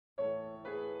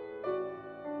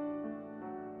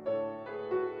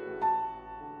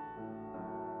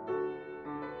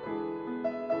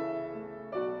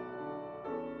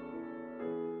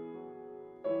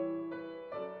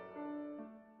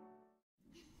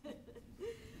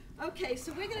Okay,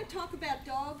 so we're going to talk about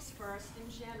dogs first in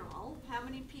general. How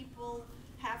many people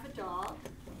have a dog?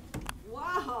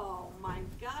 Wow, my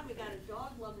God, we got a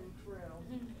dog-loving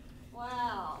crew.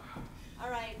 Wow.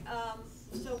 All right,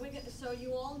 so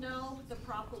you all know the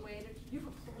proper way to, you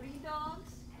have 3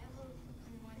 dogs? I have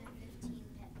more than 15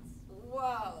 pets.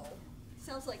 Whoa,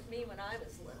 sounds like me when I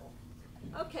was little.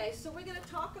 Okay, so we're going to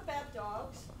talk about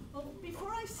dogs. Well,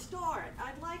 before I start,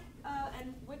 I'd like,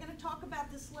 and we're going to talk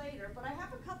about this later, but I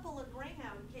have a couple of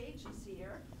Greyhound cages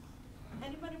here.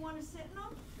 Anybody want to sit in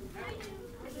them? I do.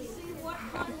 To see what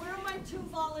kind, where are my 2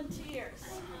 volunteers?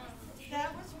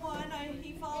 That was one,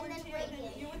 he volunteered,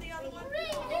 and you were the other one?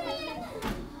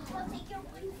 I'll take your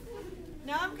one.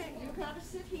 Now I'm going, you got to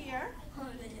sit here.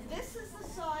 This is the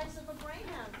size of a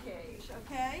Greyhound cage,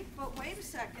 okay? But wait a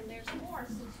second, there's more.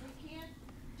 Since we can't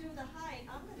do the height,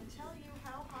 I'm going to tell you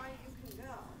how high you can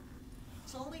go.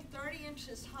 It's only 30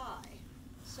 inches high.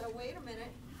 So wait a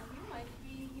minute,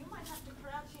 you might have to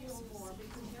crouch a little more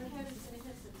because your head is going to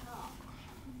hit the top.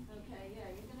 Okay, yeah,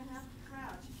 you're going to have to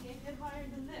crouch. You can't get higher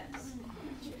than this.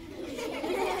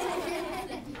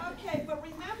 Okay, but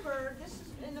remember, this is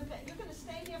you're going to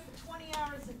stay here for 20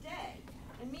 hours a day.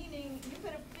 And meaning, you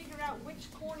better figure out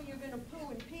which corner you're going to poo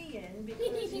and pee in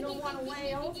because you don't want to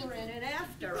lay over in it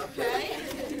after, okay?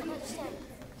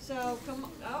 So, come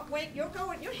on. Oh, wait, you're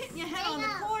hitting your head on the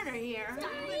corner here.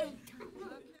 Okay.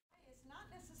 It's not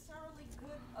necessarily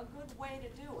a good way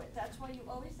to do it. That's why you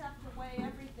always have to weigh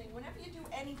everything. Whenever you do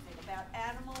anything about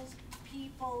animals,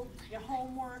 people, your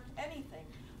homework, anything,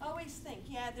 always think,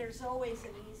 yeah, there's always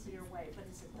an easier way, but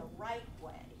is it the right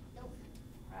way? Nope.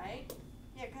 Right?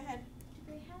 Yeah, go ahead.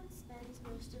 Do Greyhounds spend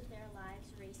most of their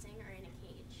lives racing or in a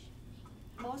cage?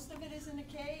 Most of it is in a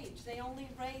cage. They only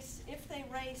race, if they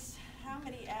race, how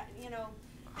many,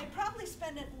 they probably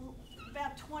spend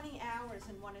about 20 hours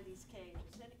in one of these cages.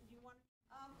 And you want,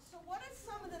 so what are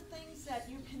some of the things that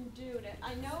you can do to,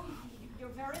 I know you're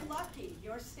very lucky.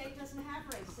 Your state doesn't have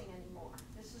racing anymore.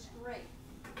 This is great.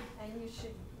 And you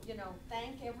should,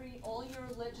 thank all your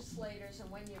legislators, and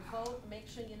when you vote, make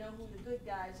sure you know who the good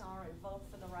guys are and vote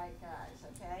for the right guys,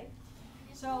 okay?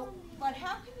 So, but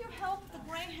how can you help the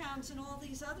Greyhounds in all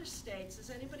these other states? Does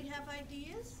anybody have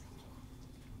ideas?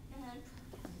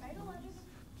 Write a letter